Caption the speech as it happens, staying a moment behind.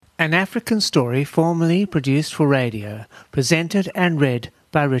An African Story formerly produced for radio, presented and read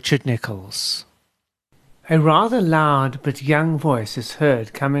by Richard Nichols. A rather loud but young voice is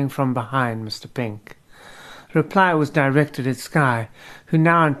heard coming from behind Mr. Pink. The reply was directed at Sky, who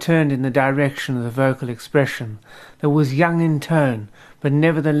now turned in the direction of the vocal expression that was young in tone, but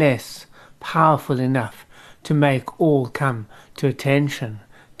nevertheless powerful enough to make all come to attention.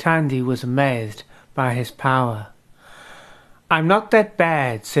 Thandi was amazed by his power. "I'm not that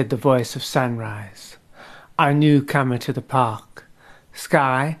bad," said the voice of Sunrise, our newcomer to the park.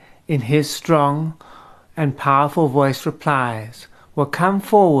 Sky, in his strong and powerful voice, replies, "Well, come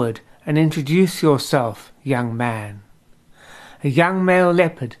forward and introduce yourself, young man." A young male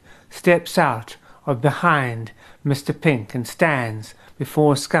leopard steps out of behind Mr. Pink and stands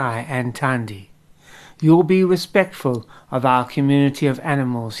before Sky and Thandi. "You'll be respectful of our community of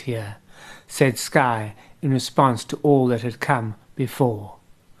animals here," said Sky in response to all that had come before.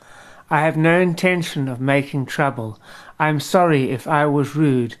 "I have no intention of making trouble. I am sorry if I was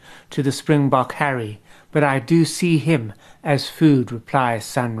rude to the Springbok Harry, but I do see him as food," replies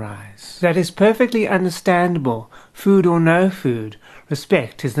Sunrise. "That is perfectly understandable. Food or no food,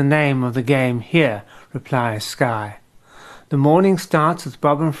 respect is the name of the game here," replies Sky. The morning starts with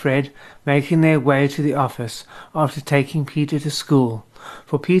Bob and Fred making their way to the office after taking Peter to school.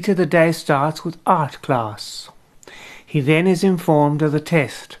 For Peter, the day starts with art class. He then is informed of the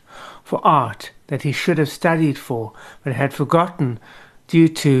test for art that he should have studied for but had forgotten due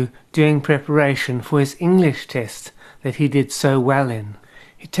to doing preparation for his English test that he did so well in.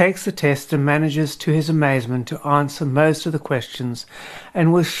 He takes the test and manages to his amazement to answer most of the questions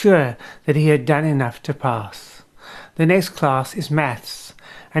and was sure that he had done enough to pass. The next class is maths,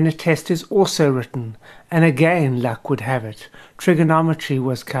 and a test is also written, and again luck would have it, trigonometry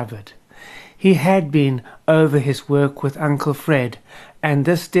was covered. He had been over his work with Uncle Fred, and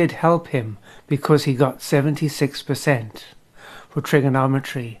this did help him because he got 76% for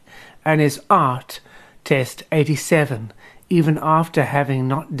trigonometry, and his art test 87, even after having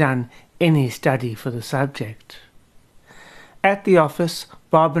not done any study for the subject. At the office,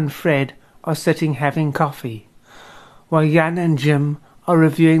 Bob and Fred are sitting having coffee, while Jan and Jim are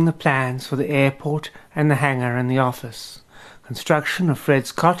reviewing the plans for the airport and the hangar and the office. Construction of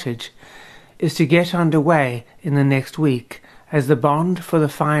Fred's cottage is to get underway in the next week, as the bond for the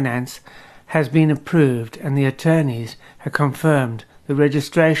finance has been approved and the attorneys have confirmed the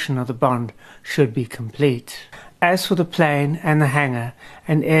registration of the bond should be complete. As for the plane and the hangar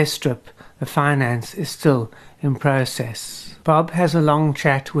and airstrip, the finance is still in process. Bob has a long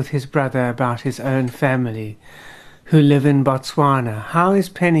chat with his brother about his own family, who live in Botswana. "How is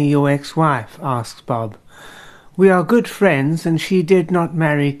Penny, your ex-wife?" asks Bob. "We are good friends, and she did not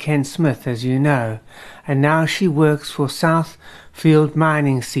marry Ken Smith, as you know, and now she works for Southfield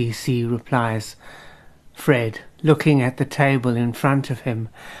Mining CC, replies Fred, looking at the table in front of him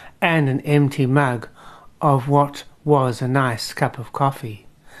and an empty mug of what was a nice cup of coffee.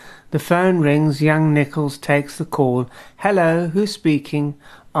 The phone rings. Young Nichols takes the call. "Hello, who's speaking?"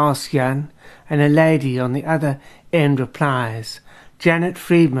 asks Jan, and a lady on the other end replies, "Janet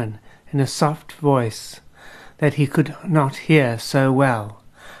Friedman," in a soft voice that he could not hear so well,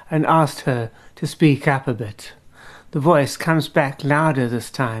 and asked her to speak up a bit. The voice comes back louder this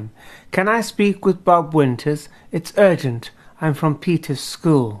time. "Can I speak with Bob Winters? It's urgent. I'm from Peter's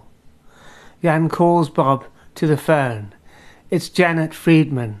school." Jan calls Bob to the phone. It's Janet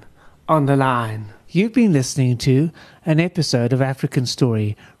Friedman on the line. You've been listening to an episode of African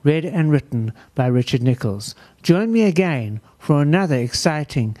Story, read and written by Richard Nichols. Join me again for another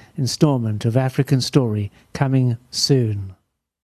exciting installment of African Story coming soon.